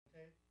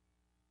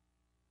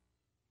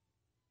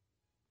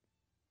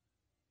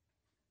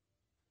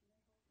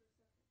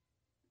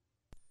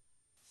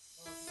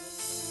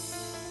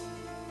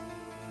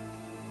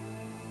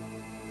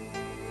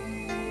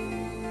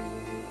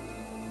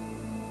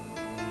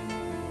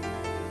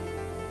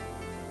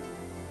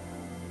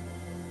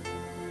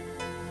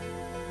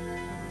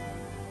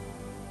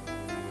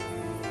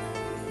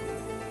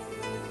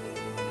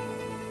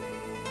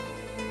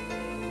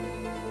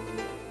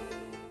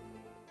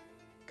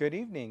Good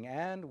evening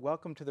and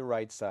welcome to The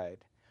Right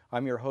Side.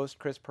 I'm your host,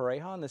 Chris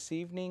Pareja, and this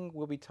evening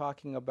we'll be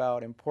talking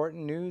about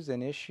important news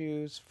and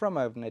issues from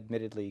an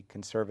admittedly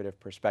conservative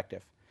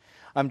perspective.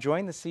 I'm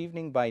joined this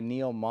evening by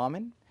Neil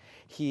Mammen.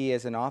 He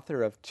is an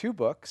author of 2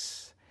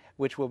 books,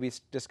 which we'll be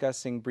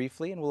discussing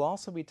briefly, and we'll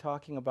also be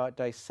talking about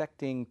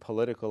dissecting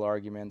political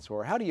arguments,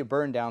 or how do you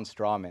burn down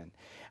straw men,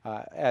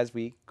 as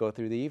we go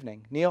through the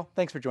evening. Neil,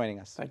 thanks for joining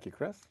us. Thank you,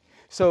 Chris.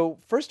 So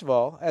first of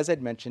all, as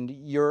I'd mentioned,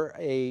 you're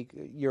a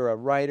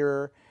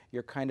writer.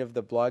 You're kind of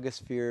the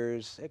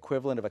blogosphere's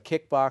equivalent of a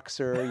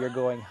kickboxer. You're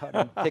going out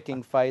and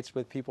picking fights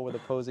with people with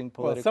opposing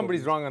political Well,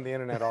 somebody's views. wrong on the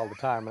internet all the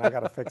time, and I got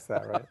to fix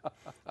that, right?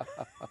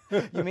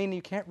 You mean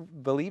you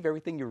can't believe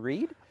everything you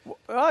read?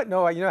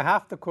 No,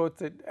 half the quotes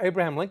that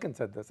Abraham Lincoln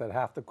said this, that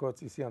half the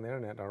quotes you see on the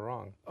internet are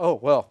wrong. Oh,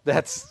 well,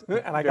 that's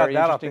and I got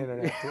that off the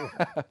internet too.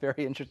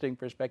 Very interesting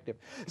perspective.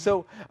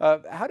 So,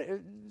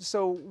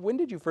 when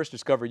did you first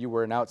discover you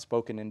were an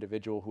outspoken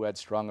individual who had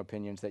strong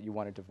opinions that you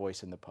wanted to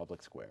voice in the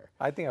public square?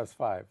 I think I was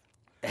 5.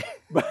 In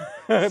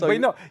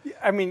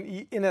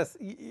a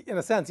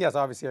sense, yes.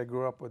 Obviously, I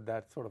grew up with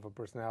that sort of a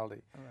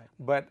personality. Right.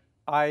 But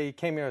I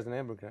came here as an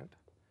immigrant,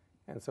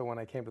 and so when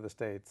I came to the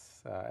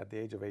States at the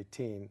age of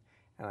 18,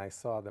 and I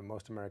saw that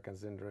most Americans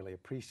didn't really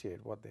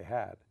appreciate what they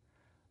had,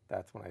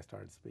 that's when I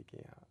started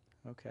speaking out.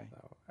 Okay.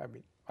 So,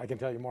 I can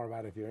tell you more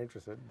about it if you're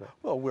interested. But.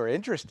 Well, we're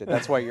interested.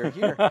 That's why you're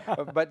here.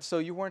 But so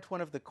you weren't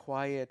one of the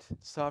quiet,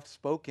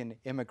 soft-spoken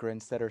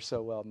immigrants that are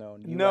so well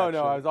known. No,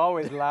 I was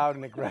always loud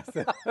and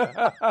aggressive.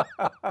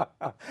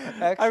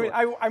 Excellent.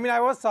 I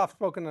was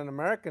soft-spoken in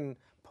American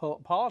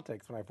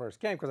politics when I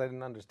first came because I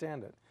didn't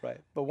understand it. Right.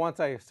 But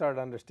once I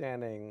started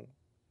understanding,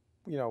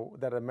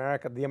 that the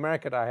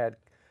America that I had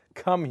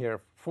come here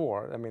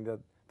for,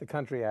 the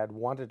country I had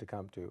wanted to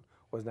come to,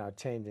 was now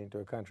changing to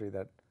a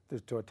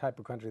type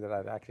of country that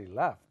I'd actually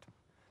left,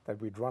 that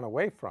we'd run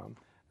away from,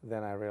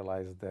 then I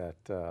realized that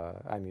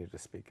I needed to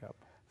speak up.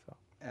 So.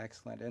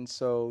 Excellent. And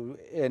so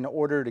in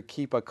order to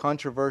keep a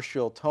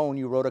controversial tone,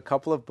 you wrote a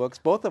couple of books,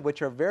 both of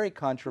which are very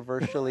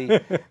controversial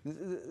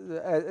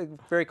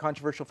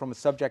from a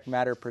subject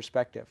matter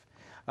perspective.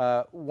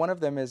 One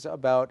of them is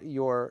about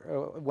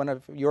one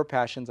of your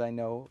passions, I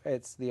know.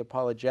 It's the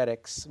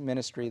apologetics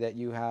ministry that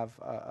you have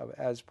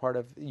as part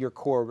of your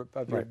core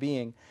of your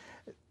being.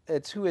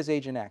 It's Who is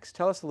Agent X?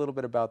 Tell us a little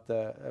bit about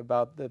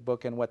the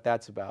book and what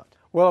that's about.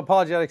 Well,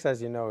 apologetics,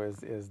 as you know,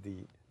 is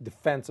the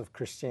defense of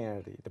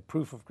Christianity, the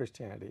proof of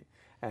Christianity,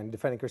 and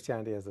defending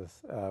Christianity as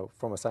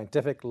from a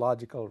scientific,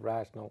 logical,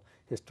 rational,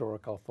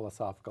 historical,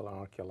 philosophical, and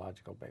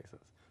archaeological basis.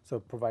 So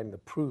providing the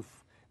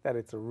proof that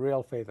it's a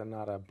real faith and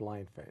not a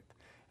blind faith.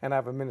 And I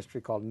have a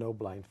ministry called No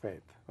Blind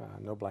Faith.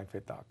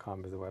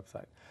 NoBlindFaith.com is the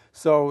website.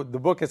 So the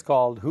book is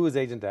called Who is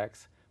Agent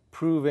X?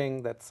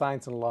 Proving that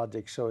science and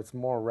logic show it's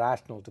more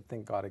rational to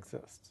think God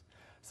exists.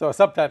 So a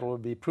subtitle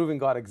would be Proving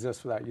God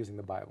Exists Without Using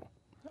the Bible.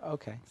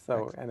 Okay.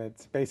 So, and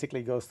it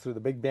basically goes through the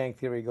Big Bang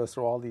Theory, goes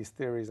through all these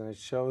theories, and it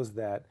shows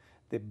that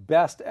the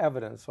best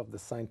evidence of the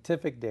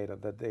scientific data,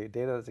 the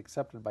data that's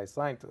accepted by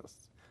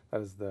scientists,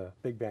 that is the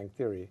Big Bang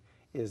Theory,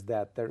 is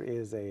that there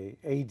is a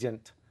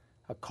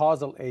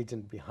causal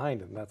agent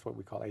behind it, and that's what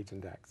we call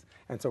Agent X.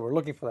 And so we're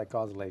looking for that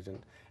causal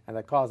agent, and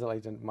that causal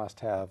agent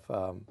must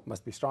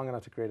be strong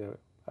enough to create a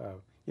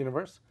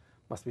universe,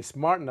 must be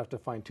smart enough to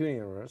fine-tune a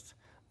universe,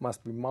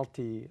 must be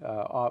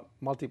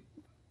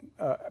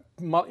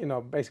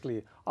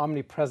basically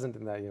omnipresent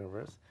in that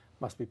universe,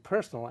 must be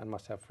personal, and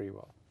must have free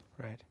will.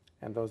 Right.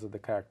 And those are the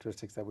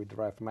characteristics that we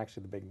derive from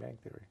actually the Big Bang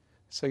Theory.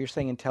 So you're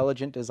saying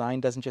intelligent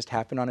design doesn't just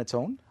happen on its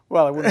own?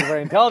 Well, it wouldn't be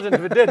very intelligent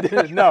if it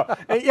did. No.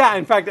 Yeah.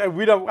 In fact,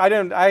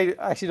 I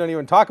actually don't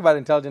even talk about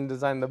intelligent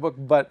design in the book,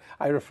 but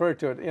I refer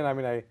to it.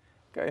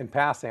 In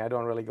passing, I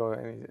don't really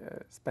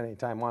spend any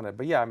time on it.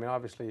 But yeah,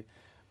 obviously,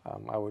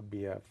 I would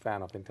be a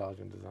fan of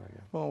intelligent design.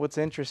 Yeah. Well, what's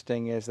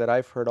interesting is that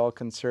I've heard all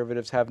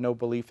conservatives have no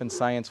belief in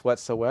science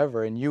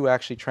whatsoever, and you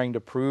actually trying to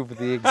prove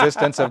the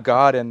existence of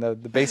God and the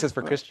basis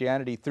for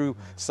Christianity through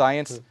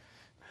science.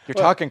 You're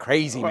talking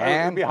crazy,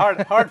 man. It would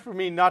be hard for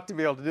me not to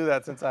be able to do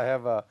that since I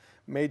have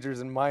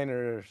majors and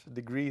minor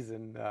degrees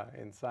in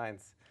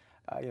science,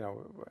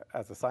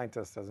 as a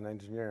scientist, as an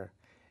engineer.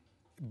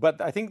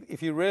 But I think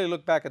if you really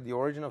look back at the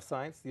origin of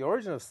science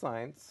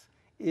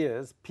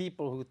is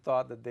people who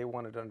thought that they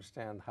wanted to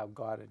understand how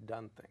God had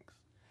done things.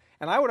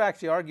 And I would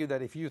actually argue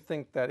that if you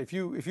think that if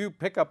you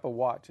pick up a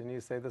watch and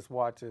you say this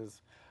watch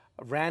is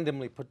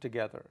randomly put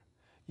together,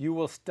 you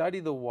will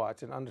study the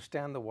watch and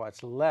understand the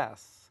watch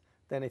less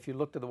than if you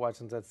looked at the watch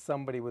and said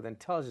somebody with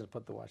intelligence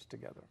put the watch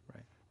together.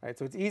 Right?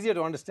 So it's easier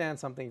to understand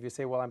something if you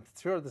say, well, I'm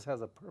sure this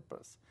has a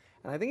purpose.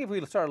 And I think if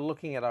we start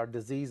looking at our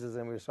diseases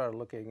and we start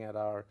looking at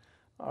our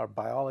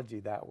biology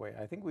that way,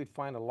 I think we'd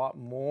find a lot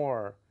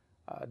more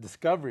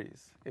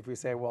discoveries if we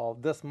say, well,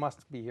 this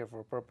must be here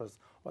for a purpose,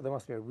 or there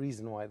must be a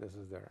reason why this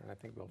is there. And I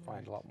think we'll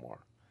find a lot more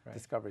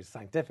discoveries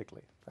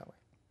scientifically that way.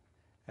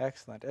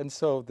 Excellent. And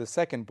so the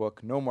second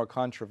book, no more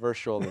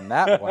controversial than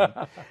that one,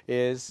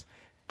 is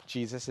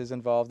Jesus is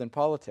involved in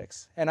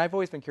politics. And I've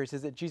always been curious,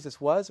 is it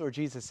Jesus was or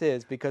Jesus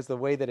is? Because the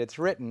way that it's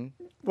written.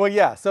 Well,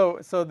 yeah. So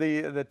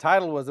the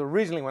title was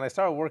originally, when I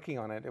started working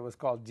on it, it was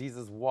called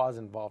Jesus Was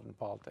Involved in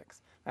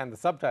Politics. And the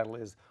subtitle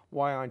is,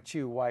 Why Aren't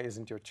You? Why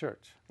Isn't Your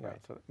Church? Right.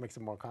 So it makes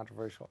it more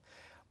controversial.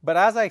 But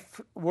as I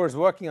was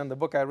working on the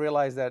book, I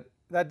realized that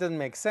that doesn't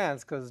make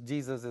sense because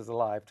Jesus is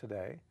alive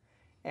today.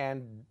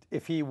 And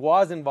if he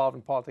was involved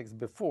in politics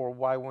before,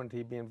 why wouldn't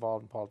he be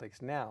involved in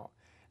politics now?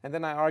 And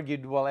then I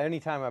argued, well,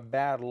 anytime a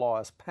bad law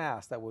is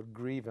passed that would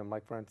grieve him,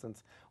 like for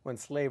instance, when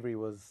slavery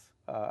was,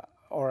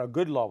 or a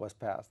good law was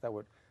passed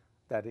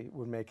that it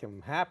would make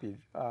him happy,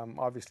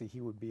 obviously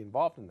he would be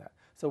involved in that.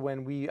 So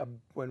when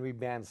we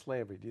banned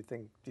slavery, do you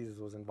think Jesus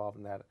was involved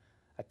in that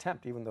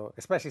attempt, even though,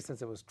 especially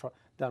since it was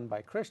done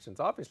by Christians?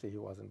 Obviously he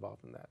was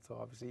involved in that. So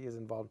obviously he is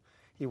involved.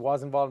 He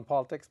was involved in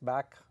politics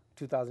back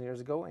 2,000 years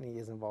ago, and he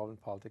is involved in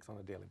politics on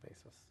a daily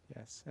basis.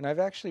 Yes, and I've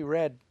actually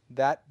read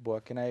that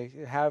book, and I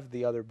have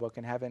the other book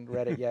and haven't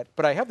read it yet.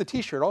 But I have the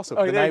T-shirt also,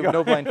 Oh, the there you go.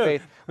 No Blind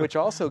Faith, which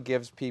also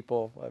gives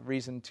people a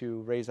reason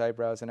to raise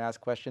eyebrows and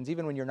ask questions,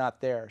 even when you're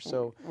not there.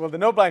 So, well, the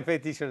No Blind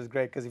Faith T-shirt is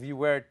great because if you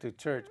wear it to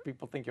church,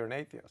 people think you're an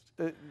atheist.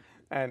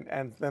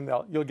 And then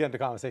you'll get into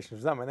conversations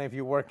with them. And then if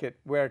you wear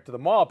it to the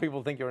mall,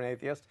 people think you're an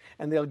atheist,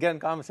 and they'll get in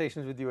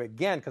conversations with you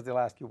again because they'll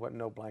ask you what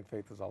No Blind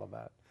Faith is all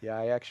about. yeah,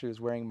 I actually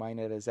was wearing mine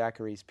at a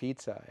Zachary's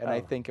Pizza, and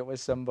I think it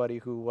was somebody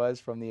who was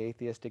from the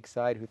atheistic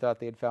side who thought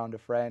they had found a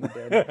friend.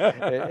 And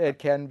it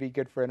can be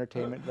good for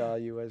entertainment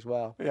value as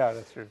well. Yeah,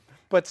 that's true.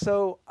 But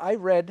so I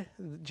read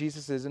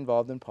Jesus is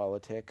Involved in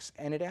Politics,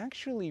 and it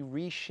actually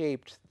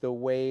reshaped the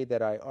way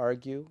that I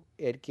argue.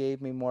 It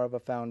gave me more of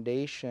a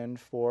foundation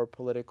for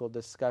political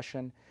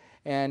discussion.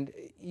 And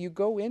you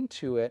go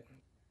into it,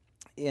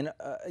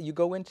 you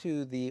go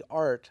into the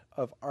art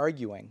of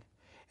arguing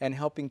and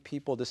helping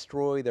people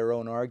destroy their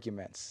own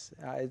arguments.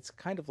 It's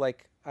kind of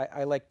like,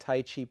 I like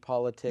Tai Chi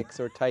politics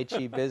or Tai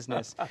Chi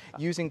business,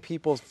 using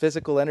people's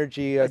physical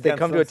energy as they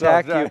come to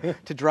attack you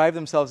to drive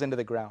themselves into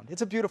the ground.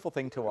 It's a beautiful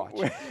thing to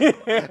watch.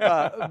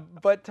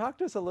 But talk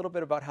to us a little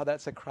bit about how that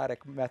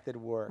Socratic method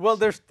works. Well,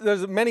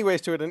 there's many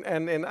ways to it,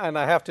 and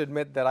I have to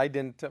admit that I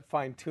didn't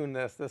fine-tune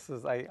this.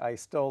 I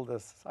stole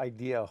this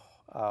idea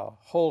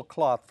whole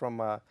cloth from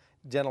a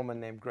gentleman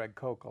named Greg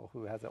Kokel,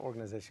 who has an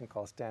organization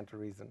called Stand to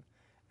Reason,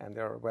 and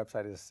their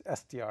website is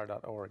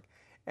str.org.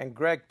 And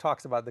Greg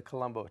talks about the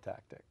Columbo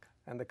tactic.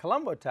 And the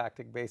Columbo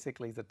tactic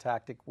basically is a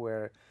tactic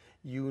where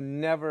you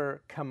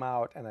never come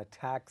out and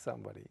attack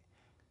somebody.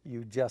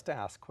 You just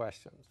ask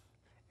questions,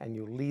 and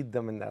you lead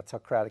them in that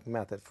Socratic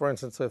method. For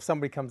instance, so if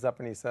somebody comes up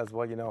and he says,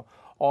 well, you know,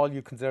 all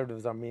you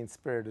conservatives are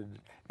mean-spirited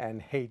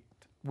and hate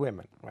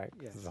women, right?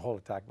 Yes. It's a whole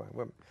attack by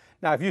women.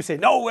 Now, if you say,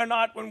 no, we're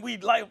not, when we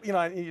like, you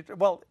know,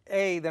 well,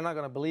 A, they're not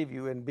going to believe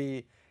you, and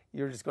B,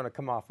 you're just going to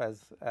come off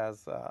as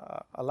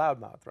a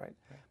loudmouth, right?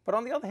 But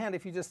on the other hand,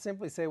 if you just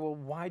simply say, well,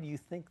 why do you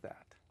think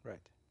that? Right.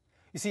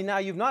 You see, now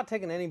you've not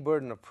taken any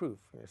burden of proof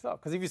for yourself.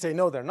 Because if you say,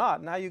 no, they're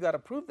not, now you've got to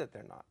prove that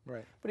they're not.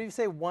 Right. But if you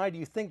say, why do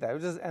you think that?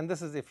 And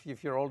this is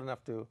if you're old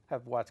enough to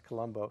have watched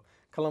Columbo.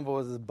 Columbo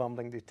was this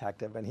bumbling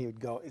detective, and he'd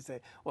say,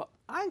 well,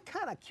 I'm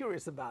kind of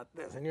curious about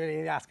this. And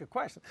you'd ask a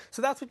question.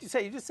 So that's what you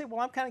say. You just say, well,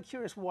 I'm kind of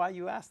curious why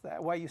you ask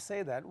that, why you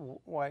say that,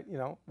 why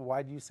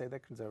do you say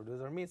that conservatives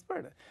are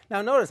mean-spirited?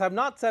 Now, notice, I've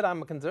not said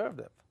I'm a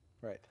conservative.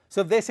 Right. So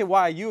if they say,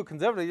 why are you a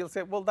conservative? You'll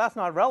say, well, that's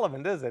not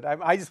relevant, is it?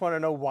 I just want to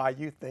know why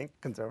you think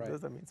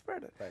conservatives are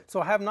mean-spirited. Right. So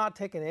I have not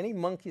taken any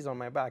monkeys on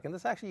my back. And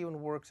this actually even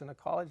works in a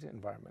college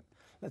environment.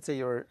 Let's say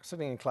you're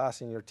sitting in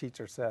class and your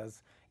teacher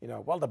says, you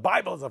know, well, the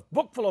Bible is a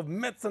book full of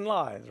myths and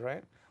lies,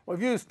 right? Well,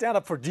 if you stand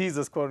up for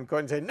Jesus, quote unquote,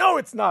 and say, no,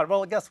 it's not,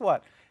 well, guess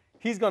what?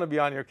 He's going to be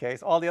on your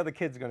case. All the other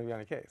kids are going to be on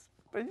your case.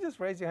 But you just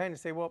raise your hand and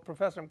say, well,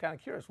 Professor, I'm kind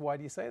of curious. Why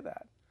do you say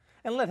that?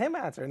 And let him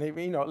answer. And,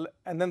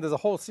 and then there's a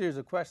whole series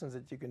of questions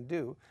that you can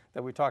do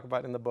that we talk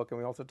about in the book, and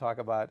we also talk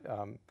about,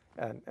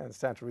 and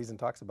Stand to Reason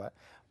talks about.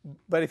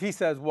 But if he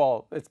says,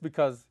 well, it's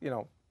because,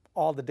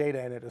 all the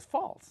data in it is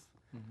false,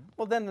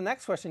 well, then the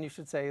next question you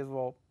should say is,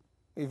 well,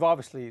 you've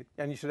obviously,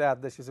 and you should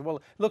add this, you say, well,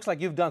 it looks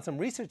like you've done some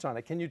research on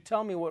it. Can you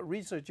tell me what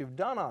research you've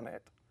done on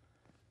it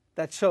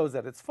that shows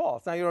that it's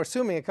false? Now, you're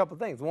assuming a couple of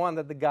things. One,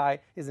 that the guy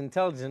is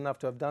intelligent enough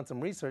to have done some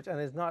research and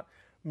is not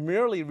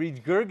merely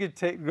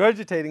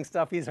regurgitating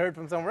stuff he's heard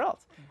from somewhere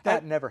else.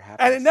 That never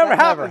happens. And it never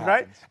happens, happens,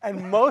 right?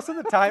 And most of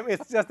the time,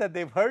 it's just that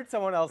they've heard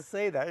someone else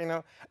say that,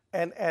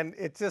 and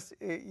it's just,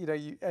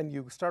 and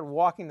you start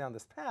walking down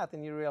this path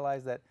and you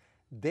realize that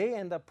they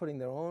end up putting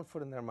their own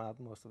foot in their mouth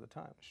most of the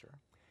time. Sure.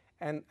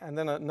 And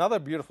then another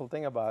beautiful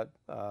thing about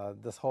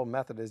this whole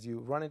method is you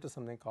run into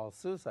something called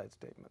suicide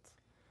statements.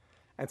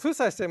 And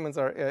suicide statements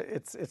are,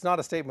 it's not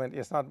a statement,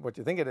 it's not what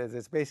you think it is,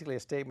 it's basically a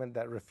statement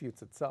that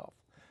refutes itself.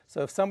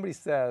 So if somebody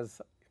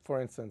says,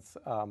 for instance,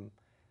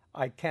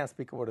 I can't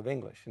speak a word of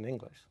English in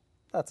English,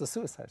 that's a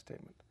suicide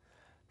statement.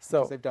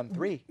 So they've done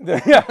 3.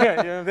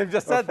 They've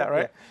just said that,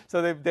 right? Yeah.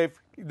 So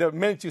the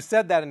minute you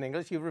said that in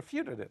English, you've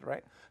refuted it,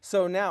 right?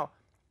 So now,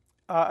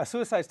 a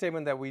suicide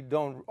statement that we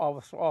don't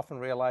often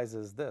realize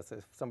is this.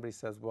 If somebody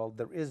says, well,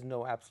 there is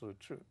no absolute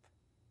truth.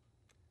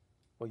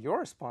 Well, your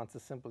response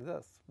is simply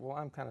this. Well,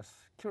 I'm kind of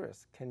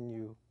curious. Are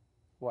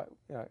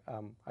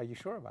you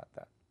sure about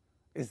that?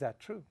 Is that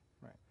true?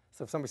 Right.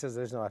 So if somebody says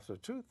there's no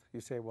absolute truth, you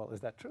say, well,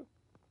 is that true?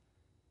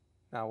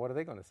 Now, what are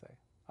they going to say?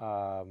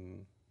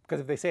 Because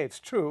if they say it's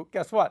true,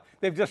 guess what?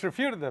 They've just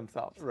refuted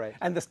themselves. Right.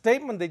 And the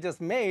statement they just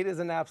made is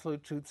an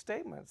absolute truth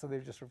statement, so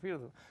they've just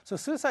refuted them. So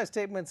suicide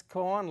statements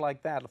go on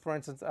like that. For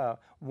instance,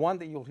 one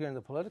that you'll hear in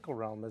the political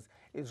realm is,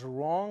 it's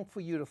wrong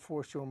for you to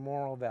force your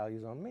moral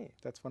values on me.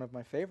 That's one of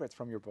my favorites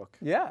from your book.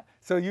 Yeah.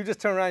 So you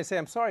just turn around and say,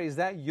 I'm sorry, is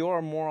that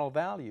your moral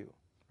value?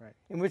 Right.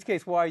 In which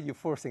case, why are you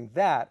forcing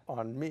that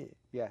on me?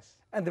 Yes.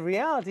 And the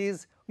reality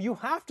is, you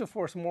have to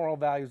force moral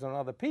values on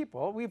other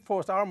people. We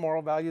force our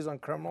moral values on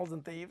criminals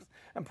and thieves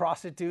and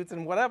prostitutes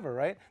and whatever,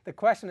 right? The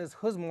question is,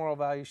 whose moral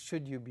values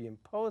should you be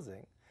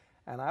imposing?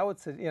 And I would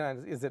say,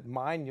 is it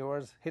mine,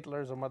 yours,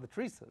 Hitler's, or Mother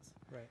Teresa's?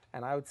 Right.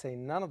 And I would say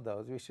none of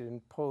those. We should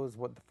impose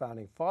what the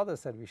Founding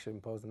Fathers said we should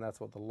impose, and that's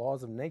what the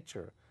laws of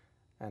nature,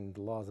 and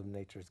the laws of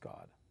nature is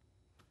God.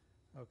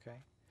 Okay.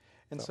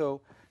 And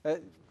so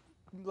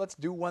let's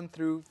do one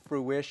through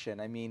fruition.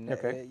 I mean,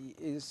 Okay.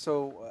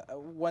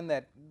 One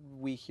that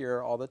we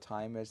hear all the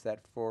time is that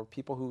for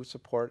people who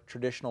support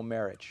traditional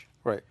marriage,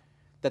 Right.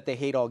 that they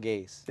hate all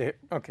gays.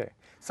 Okay.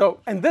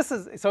 So, and this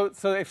is, so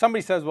if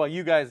somebody says, well,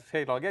 you guys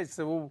hate all gays, you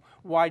say, well,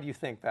 why do you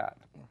think that?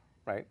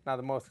 Right? Now,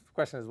 the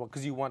question is, well,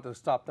 because you want to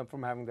stop them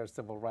from having their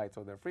civil rights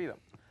or their freedom.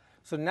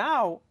 So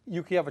now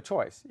you have a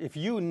choice. If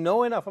you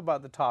know enough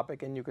about the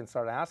topic and you can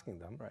start asking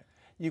them, Right.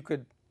 you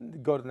could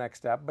go to the next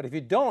step. But if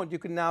you don't, you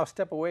can now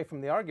step away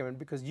from the argument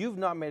because you've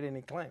not made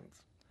any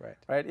claims. Right.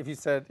 Right? If you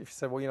said,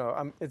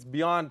 well, it's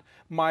beyond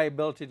my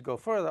ability to go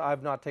further,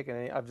 I've not taken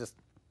any, I've just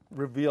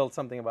revealed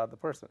something about the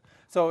person.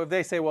 So if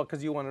they say, well,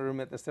 because you want to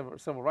remit the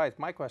civil rights,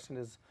 my question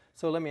is,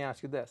 so let me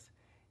ask you this.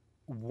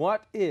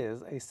 What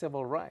is a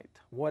civil right?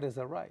 What is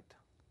a right?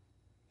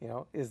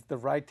 Is the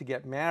right to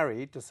get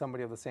married to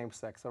somebody of the same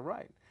sex a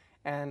right?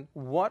 And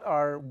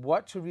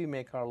what should we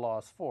make our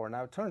laws for?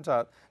 Now, it turns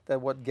out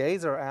that what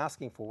gays are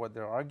asking for, what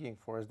they're arguing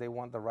for, is they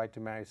want the right to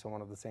marry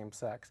someone of the same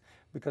sex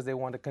because they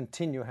want to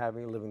continue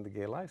living the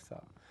gay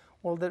lifestyle.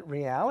 Well, the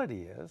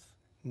reality is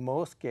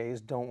most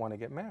gays don't want to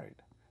get married.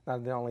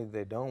 Not only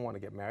they don't want to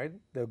get married,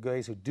 the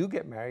gays who do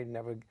get married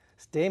never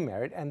stay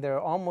married, and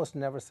they're almost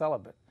never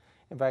celibate.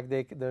 In fact,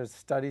 there's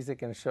studies that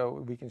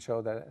we can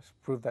show that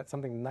prove that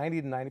something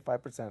 90 to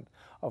 95%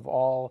 of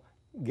all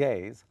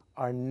gays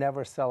are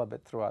never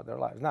celibate throughout their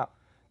lives. Now,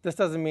 this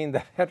doesn't mean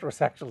that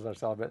heterosexuals are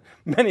celibate.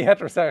 Many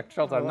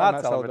heterosexuals are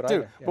not celibate too.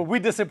 Either, yeah. But we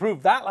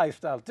disapprove that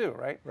lifestyle too,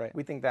 right? Right.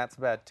 We think that's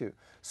bad too.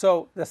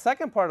 So the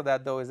second part of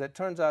that, though, is it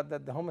turns out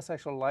that the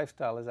homosexual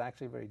lifestyle is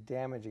actually very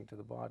damaging to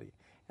the body.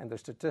 And there's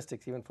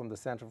statistics, even from the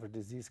Center for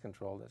Disease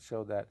Control, that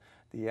show that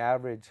the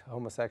average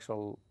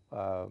homosexual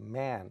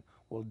man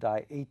will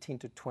die 18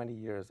 to 20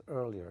 years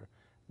earlier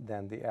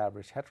than the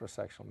average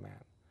heterosexual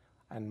man.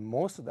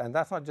 And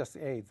that's not just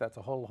AIDS, that's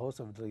a whole host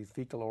of diseases,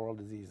 fecal oral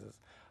diseases,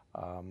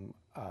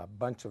 a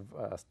bunch of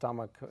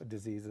stomach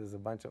diseases, a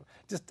bunch of,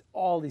 just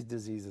all these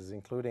diseases,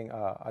 including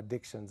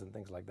addictions and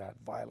things like that,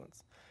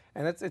 violence.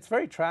 And it's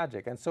very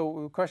tragic. And so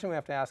the question we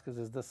have to ask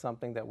is this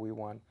something that we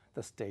want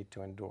the state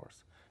to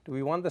endorse? Do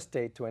we want the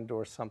state to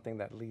endorse something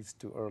that leads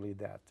to early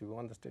death? Do we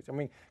want the state? I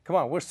mean, come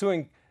on, we're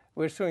suing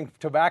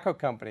tobacco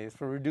companies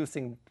for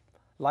reducing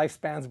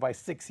lifespans by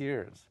 6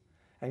 years.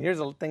 And here's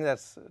a thing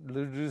that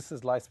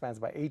reduces lifespans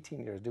by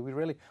 18 years. Do we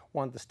really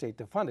want the state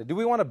to fund it? Do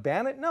we want to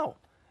ban it? No.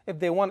 If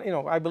they want,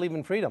 I believe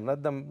in freedom.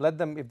 Let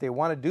them, if they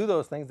want to do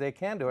those things, they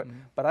can do it. Mm-hmm.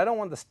 But I don't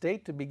want the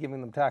state to be giving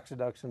them tax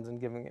deductions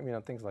and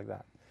giving, things like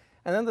that.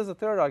 And then there's a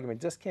third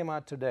argument, just came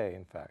out today,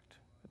 in fact,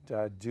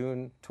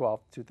 June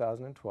 12th,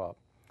 2012,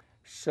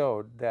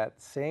 showed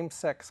that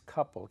same-sex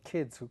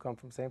kids who come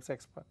from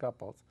same-sex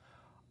couples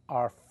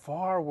are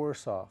far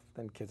worse off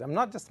than kids. I'm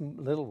not just a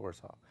little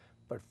worse off,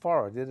 but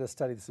far. They did a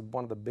study. This is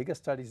one of the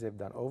biggest studies they've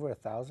done, over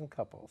 1,000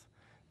 couples.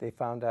 They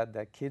found out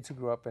that kids who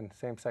grew up in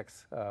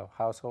same-sex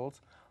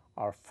households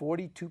are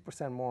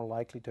 42% more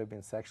likely to have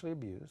been sexually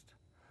abused,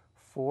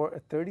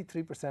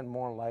 33%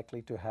 more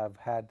likely to have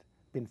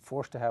been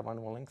forced to have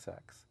unwilling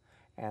sex,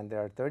 and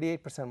they're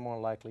 38% more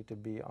likely to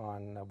be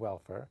on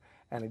welfare,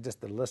 and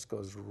the list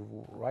goes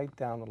right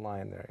down the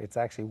line there. It's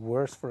actually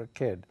worse for a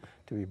kid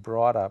to be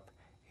brought up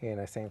in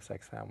a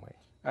same-sex family.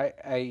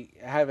 I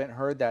haven't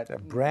heard that.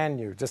 It's brand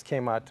new, just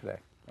came out today.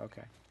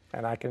 Okay.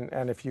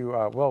 And if you,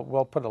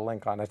 we'll put a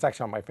link on, it's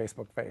actually on my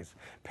Facebook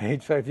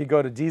page. So if you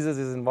go to Jesus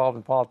is Involved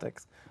in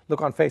Politics,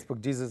 look on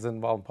Facebook, Jesus is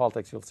Involved in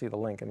Politics, you'll see the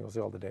link and you'll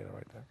see all the data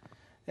right there.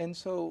 And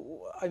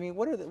so, I mean,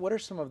 what are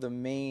some of the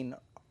main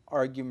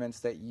arguments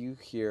that you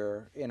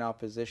hear in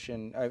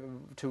opposition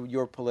to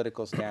your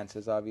political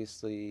stances?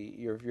 Obviously,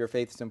 your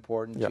faith is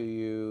important to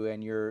you,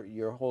 and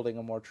you're holding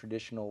a more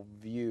traditional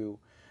view.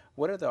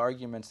 What are the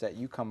arguments that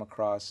you come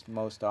across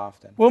most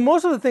often? Well,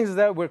 most of the things is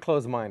that we're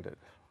closed-minded,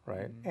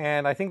 right? Mm-hmm.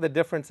 And I think the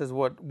difference is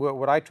what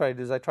I try to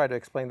do is I try to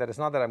explain that it's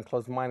not that I'm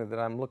closed-minded, that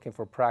I'm looking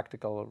for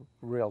practical,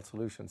 real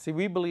solutions. See,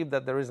 we believe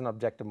that there is an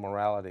objective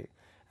morality,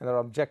 and that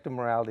objective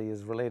morality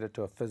is related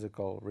to a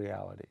physical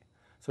reality.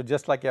 So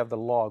just like you have the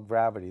law of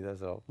gravity,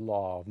 there's a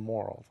law of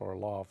morals or a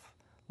law of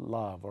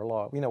love or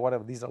law,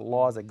 whatever. These are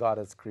laws that God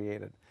has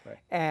created. Right.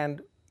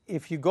 And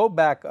if you go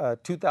back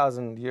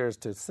 2,000 years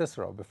to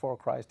Cicero, before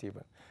Christ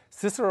even,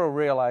 Cicero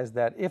realized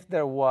that if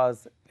there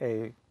was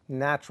a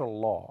natural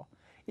law,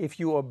 if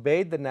you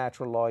obeyed the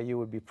natural law, you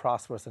would be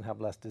prosperous and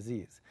have less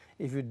disease.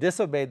 If you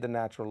disobeyed the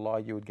natural law,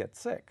 you would get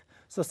sick.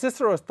 So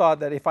Cicero thought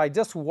that if I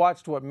just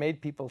watched what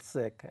made people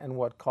sick and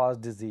what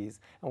caused disease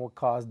and what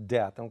caused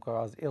death and what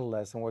caused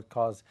illness and what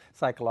caused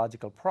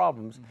psychological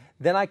problems,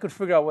 then I could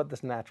figure out what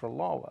this natural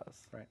law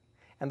was. Right.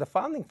 And the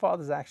founding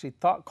fathers actually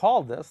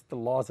called this the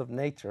laws of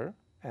nature,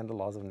 and the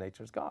laws of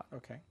nature's God.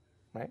 Okay.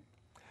 Right?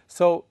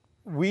 So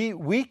we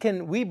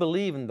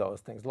believe in those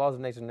things, laws of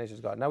nature and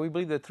nature's God. Now we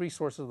believe there are three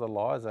sources of the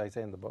law, as I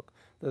say in the book.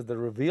 There's the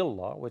revealed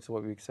law, which is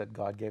what we said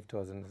God gave to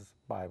us in His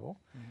Bible.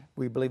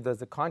 We believe there's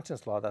the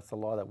conscience law. That's the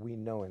law that we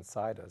know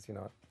inside us.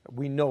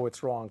 We know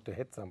it's wrong to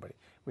hit somebody.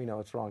 We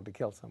know it's wrong to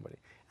kill somebody.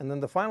 And then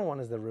the final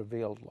one is the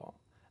revealed law.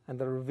 And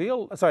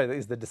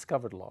is the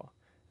discovered law.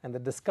 And the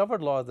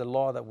discovered law is the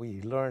law that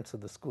we learned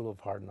through the school of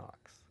hard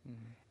knocks.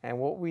 And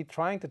what we're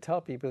trying to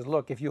tell people is,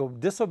 look, if you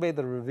disobey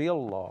the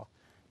revealed law,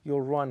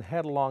 you'll run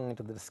headlong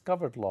into the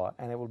discovered law,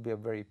 and it will be a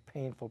very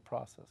painful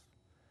process.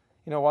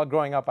 While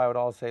growing up, I would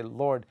always say,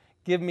 Lord,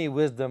 give me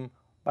wisdom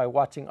by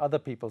watching other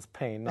people's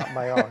pain, not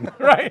my own,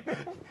 right?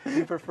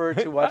 You prefer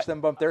to watch them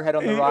bump their head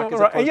on the rock as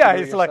opposed to do it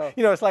it's like,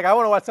 yourself. it's like I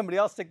want to watch somebody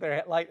else stick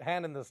their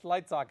hand in this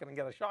light socket and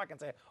get a shock and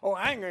say, oh,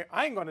 I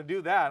ain't going to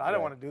do that. I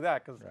don't want to do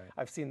that because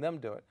I've seen them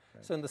do it.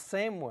 Right. So in the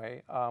same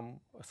way,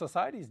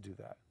 societies do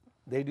that.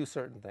 They do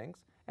certain things,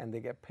 and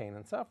they get pain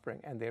and suffering,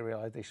 and they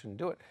realize they shouldn't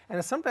do it. And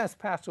it's sometimes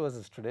passed to us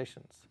as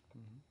traditions.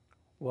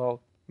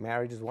 Well,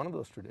 marriage is one of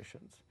those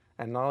traditions.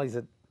 And not only is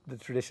it the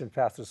tradition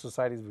passed to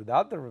societies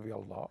without the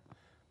revealed law,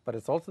 but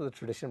it's also the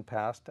tradition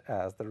passed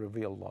as the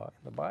revealed law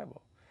in the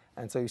Bible.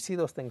 And so you see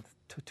those things,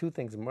 two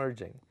things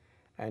merging,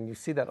 and you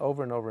see that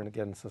over and over and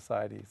again in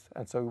societies.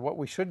 And so what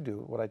we should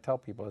do, what I tell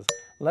people is,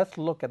 let's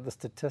look at the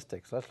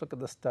statistics, let's look at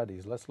the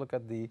studies, let's look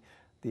at the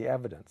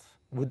evidence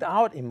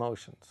without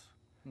emotions.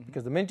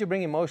 Because the minute you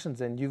bring emotions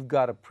in, you've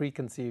got a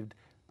preconceived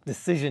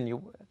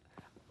decision.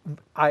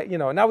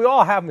 Now we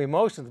all have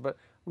emotions, but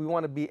we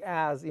want to be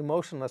as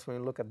emotionless when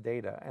we look at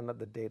data and let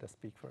the data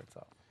speak for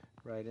itself.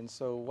 Right, and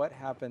so what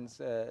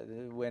happens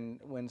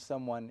when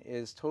someone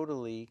is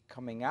totally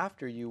coming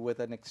after you with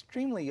an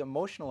extremely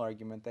emotional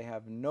argument? They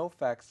have no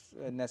facts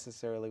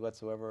necessarily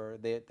whatsoever.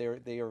 They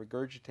are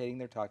regurgitating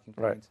their talking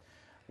points,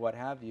 what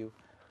have you.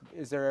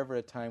 Is there ever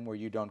a time where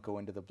you don't go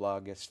into the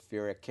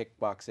blogospheric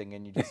kickboxing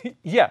and you just...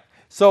 Yeah.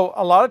 So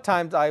a lot of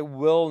times I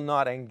will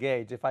not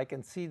engage if I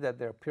can see that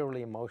they're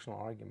purely emotional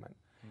argument.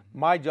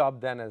 My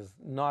job then is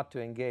not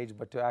to engage,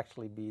 but to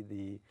actually be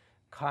the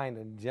kind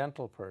and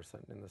gentle person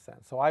in the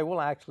sense. So I will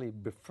actually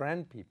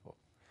befriend people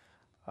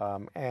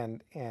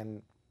and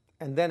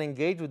then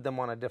engage with them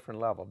on a different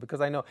level.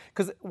 Because I know,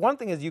 because one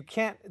thing is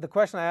the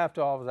question I have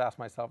to always ask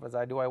myself is,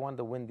 do I want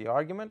to win the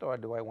argument or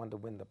do I want to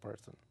win the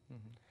person?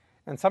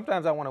 And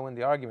sometimes I want to win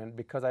the argument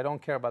because I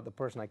don't care about the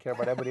person, I care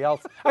about everybody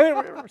else. I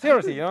mean,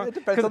 seriously, It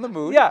depends on the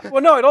mood. Yeah,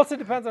 well, no, it also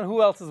depends on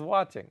who else is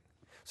watching.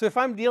 So if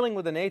I'm dealing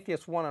with an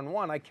atheist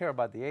one-on-one, I care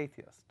about the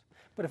atheist.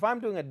 But if I'm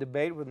doing a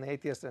debate with an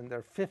atheist and there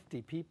are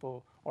 50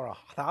 people or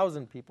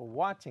 1,000 people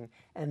watching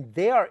and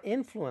they are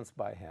influenced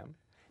by him,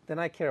 then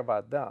I care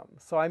about them.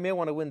 So I may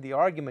want to win the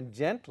argument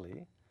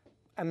gently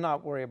and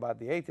not worry about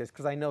the atheist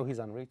because I know he's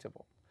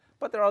unreachable.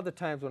 But there are other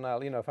times when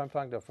if I'm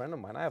talking to a friend of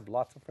mine, I have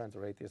lots of friends who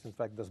are atheists. In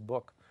fact, this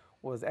book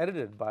was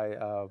edited by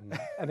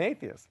an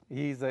atheist.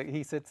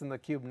 He sits in the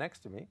cube next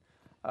to me.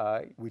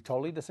 We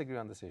totally disagree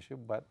on this issue,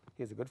 but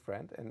he's a good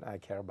friend and I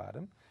care about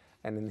him.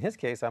 And in his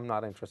case, I'm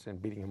not interested in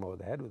beating him over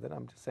the head with it.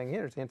 I'm just saying,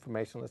 here's the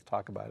information, let's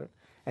talk about it.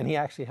 And he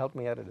actually helped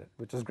me edit it,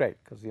 which is great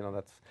because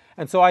that's.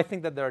 And so I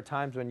think that there are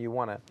times when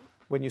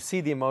when you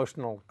see the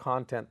emotional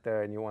content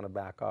there and you want to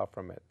back off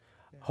from it.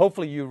 Yeah.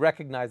 Hopefully you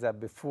recognize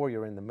that before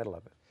you're in the middle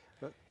of it.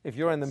 If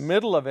you're in the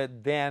middle of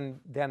it, then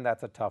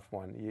that's a tough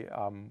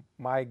one.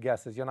 My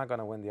guess is you're not going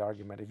to win the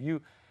argument.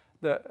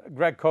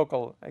 Greg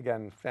Kokel,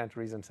 again, French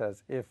reason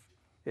says,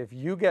 if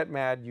you get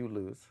mad, you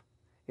lose.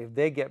 If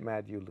they get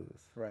mad, you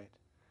lose. Right.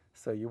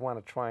 So you want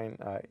to try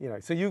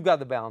and, so you've got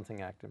the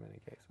balancing act in many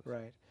cases.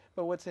 Right.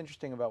 But what's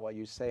interesting about what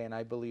you say, and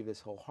I believe this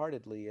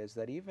wholeheartedly, is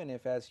that even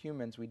if as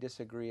humans we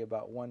disagree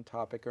about one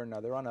topic or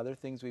another, on other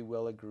things we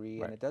will agree,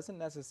 Right. and it doesn't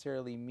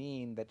necessarily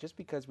mean that just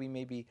because we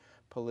may be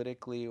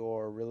politically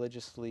or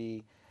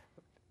religiously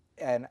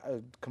and a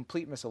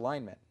complete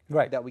misalignment,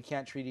 Right. that we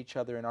can't treat each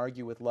other and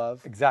argue with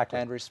love Exactly.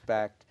 and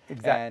respect.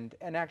 Exactly.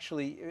 And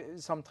actually,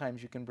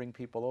 sometimes you can bring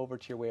people over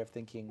to your way of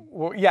thinking.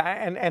 Well, yeah,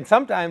 and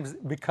sometimes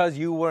because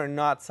you were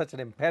not such an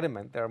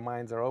impediment, their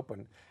minds are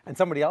open, and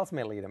somebody else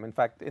may lead them. In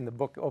fact, in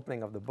the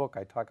opening of the book,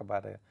 I talk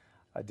about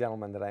a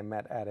gentleman that I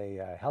met at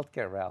a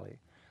healthcare rally.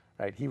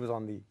 Right, he was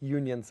on the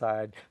union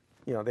side.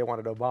 They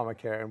wanted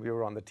Obamacare, and we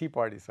were on the Tea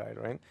Party side,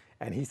 right?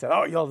 And he said,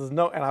 "Oh, there's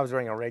no," and I was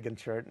wearing a Reagan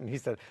shirt, and he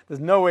said,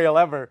 "There's no way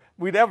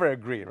we'd ever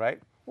agree,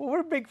 right?" well,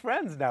 we're big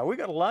friends now. We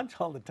go to lunch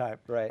all the time.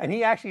 Right. And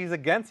he actually is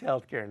against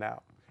healthcare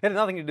now. It had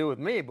nothing to do with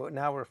me, but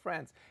now we're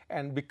friends.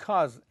 And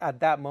because at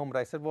that moment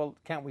I said, well,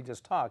 can't we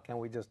just talk? Can't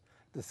we just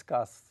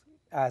discuss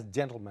as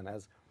gentlemen,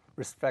 as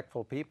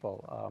respectful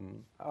people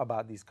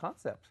about these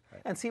concepts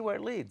and see where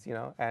it leads, you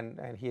know?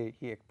 And he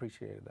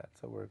appreciated that.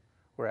 So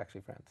we're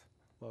actually friends.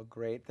 Well,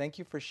 great. Thank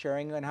you for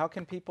sharing. And how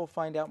can people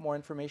find out more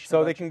information? So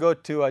about they can go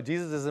to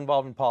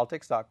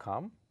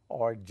jesusisinvolvedinpolitics.com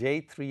or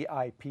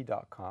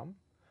j3ip.com.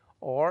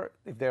 Or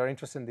if they're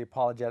interested in the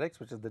apologetics,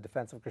 which is the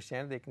defense of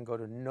Christianity, they can go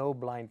to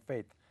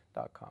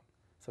noblindfaith.com.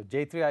 So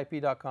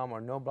j3ip.com or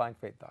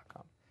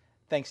noblindfaith.com.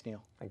 Thanks,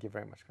 Neil. Thank you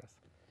very much, Chris.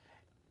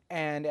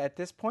 And at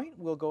this point,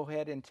 we'll go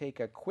ahead and take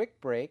a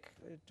quick break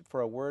for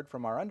a word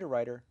from our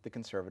underwriter, the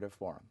Conservative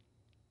Forum.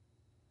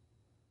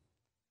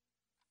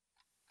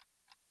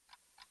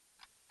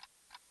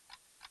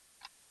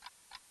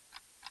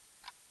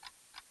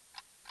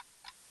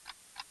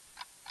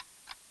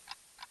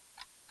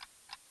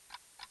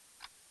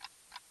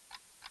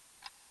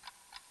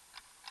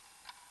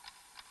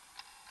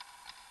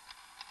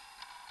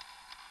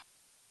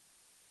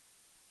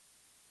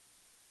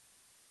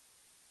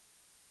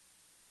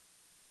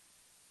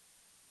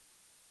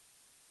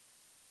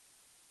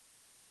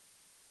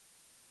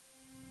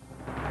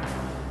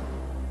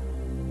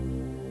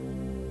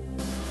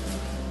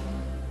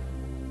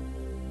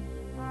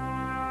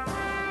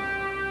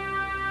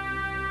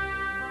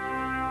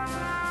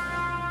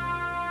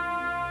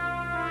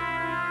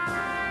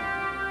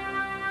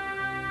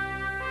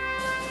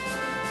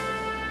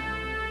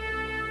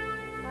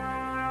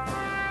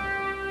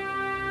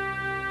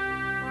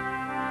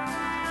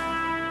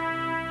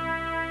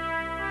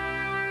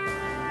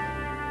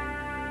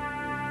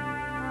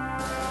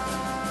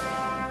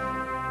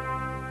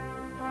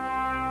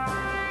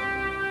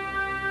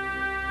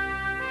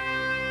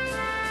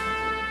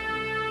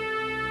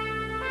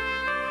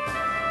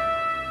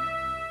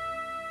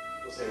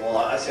 Say, well,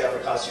 I say I'm a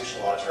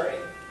constitutional law attorney.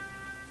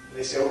 And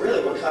they say, oh,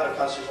 really? What kind of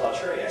constitutional law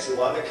attorney? I say,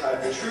 well, I'm the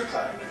true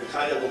kind. The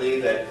kind that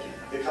believe that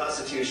the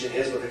Constitution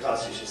is what the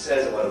Constitution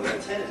says and what it was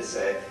intended to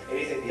say.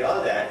 Anything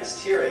beyond that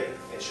is tyranny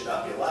and should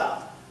not be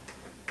allowed.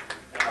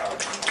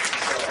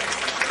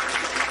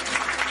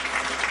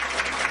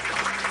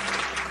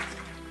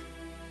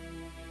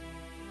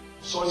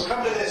 So it's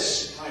come to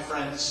this, my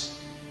friends.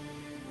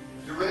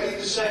 You ready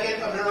the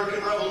second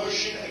American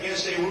Revolution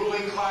against a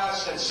ruling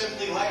class that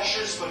simply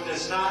lectures but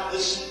does not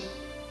listen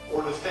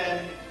or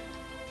defend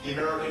the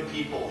American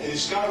people? It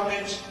is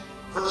government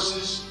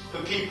versus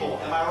the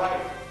people. Am I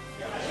right?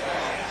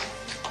 Yes.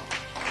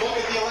 Look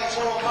at the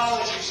Electoral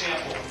College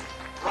example.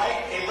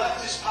 Right? A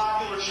leftist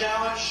popular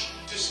challenge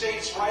to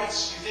states'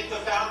 rights. You think the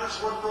founders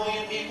weren't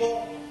brilliant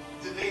people?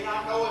 Did they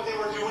not know what they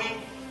were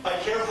doing by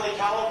carefully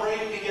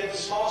calibrating to get the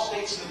small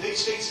states and the big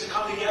states to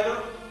come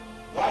together?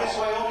 Why does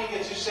Wyoming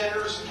get 2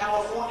 senators in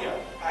California?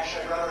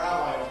 Actually, I'd rather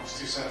have Wyoming's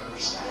 2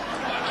 senators.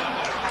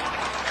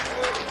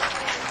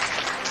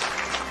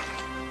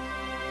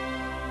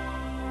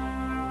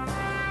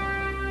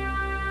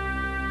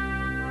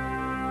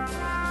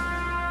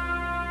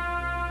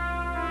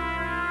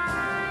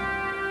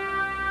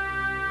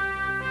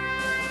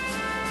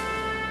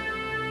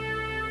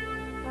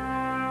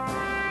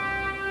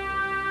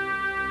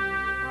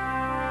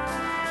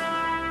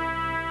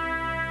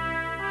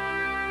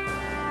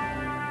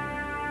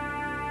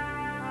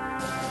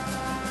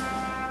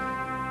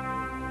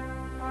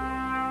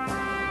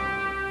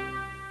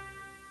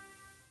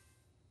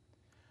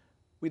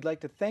 We'd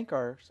like to thank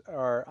our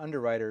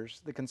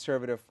underwriters, the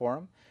Conservative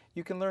Forum.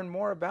 You can learn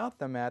more about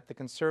them at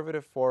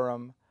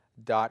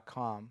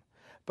theconservativeforum.com.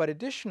 But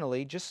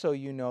additionally, just so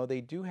you know, they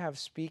do have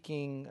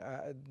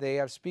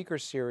speaker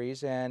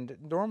series, and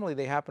normally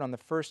they happen on the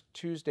first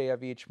Tuesday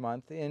of each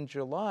month. In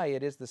July,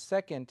 it is the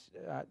second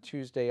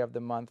Tuesday of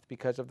the month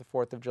because of the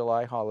 4th of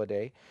July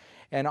holiday.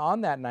 And on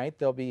that night,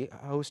 they'll be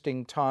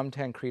hosting Tom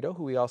Tancredo,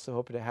 who we also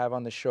hope to have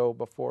on the show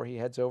before he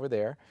heads over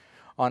there.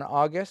 On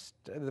August,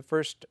 the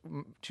first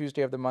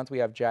Tuesday of the month, we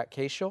have Jack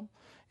Cashel.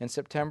 In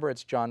September,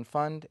 it's John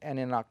Fund. And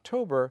in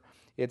October,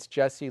 it's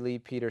Jesse Lee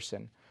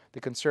Peterson. The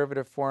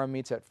Conservative Forum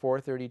meets at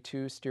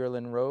 432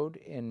 Stearland Road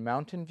in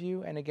Mountain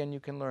View. And again, you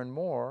can learn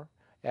more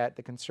at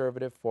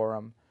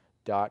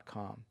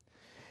theconservativeforum.com.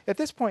 At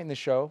this point in the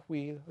show,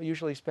 we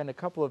usually spend a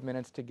couple of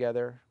minutes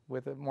together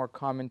with more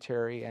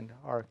commentary and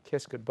our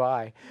kiss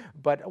goodbye.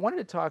 But I wanted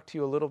to talk to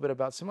you a little bit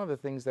about some of the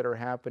things that are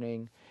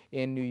happening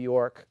in New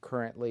York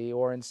currently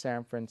or in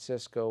San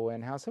Francisco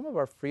and how some of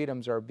our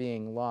freedoms are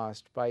being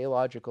lost by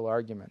illogical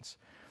arguments.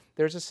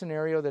 There's a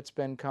scenario that's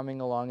been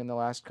coming along in the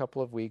last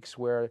couple of weeks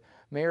where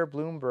Mayor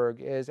Bloomberg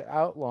is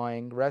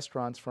outlawing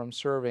restaurants from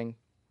serving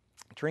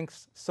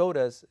drinks,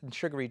 sodas, and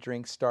sugary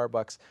drinks,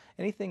 Starbucks,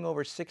 anything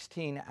over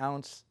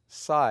 16-ounce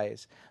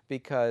size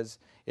because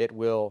it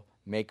will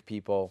make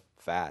people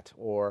fat.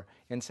 Or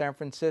in San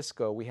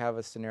Francisco, we have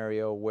a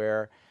scenario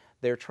where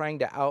they're trying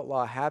to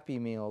outlaw Happy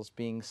Meals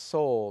being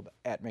sold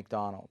at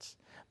McDonald's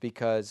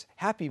because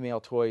Happy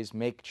Meal toys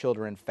make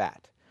children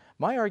fat.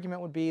 My argument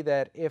would be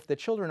that if the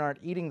children aren't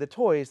eating the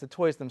toys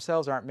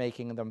themselves aren't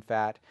making them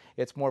fat.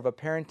 It's more of a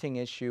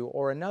parenting issue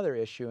or another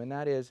issue, and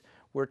that is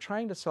we're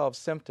trying to solve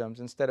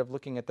symptoms instead of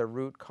looking at the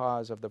root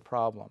cause of the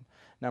problem.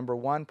 Number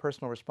one,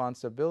 personal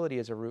responsibility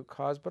is a root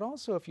cause, but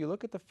also if you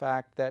look at the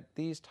fact that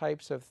these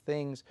types of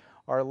things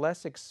are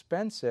less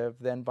expensive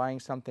than buying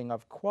something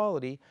of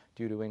quality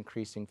due to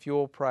increasing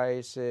fuel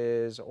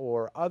prices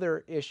or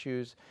other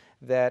issues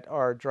that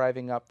are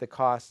driving up the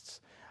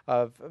costs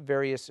of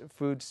various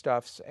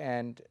foodstuffs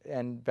and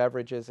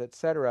beverages,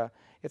 etc.,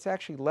 it's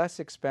actually less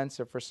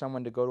expensive for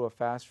someone to go to a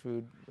fast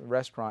food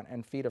restaurant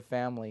and feed a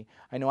family.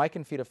 I know I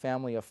can feed a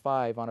family of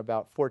 5 on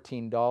about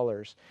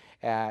 $14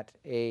 at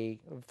a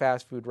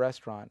fast food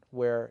restaurant,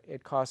 where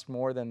it costs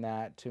more than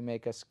that to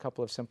make us a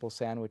couple of simple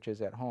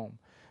sandwiches at home.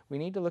 We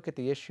need to look at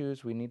the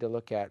issues, we need to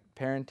look at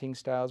parenting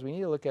styles, we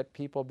need to look at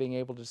people being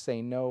able to say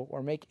no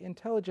or make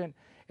intelligent,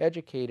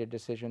 educated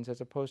decisions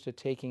as opposed to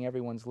taking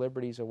everyone's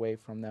liberties away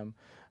from them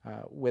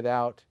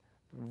without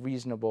a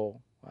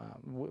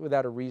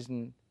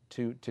reason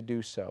to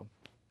do so.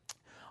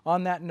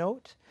 On that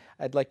note,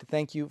 I'd like to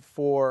thank you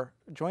for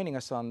joining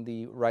us on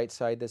the Right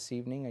Side this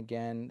evening.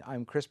 Again,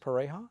 I'm Chris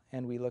Pareja,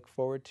 and we look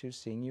forward to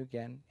seeing you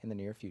again in the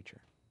near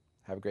future.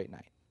 Have a great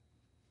night.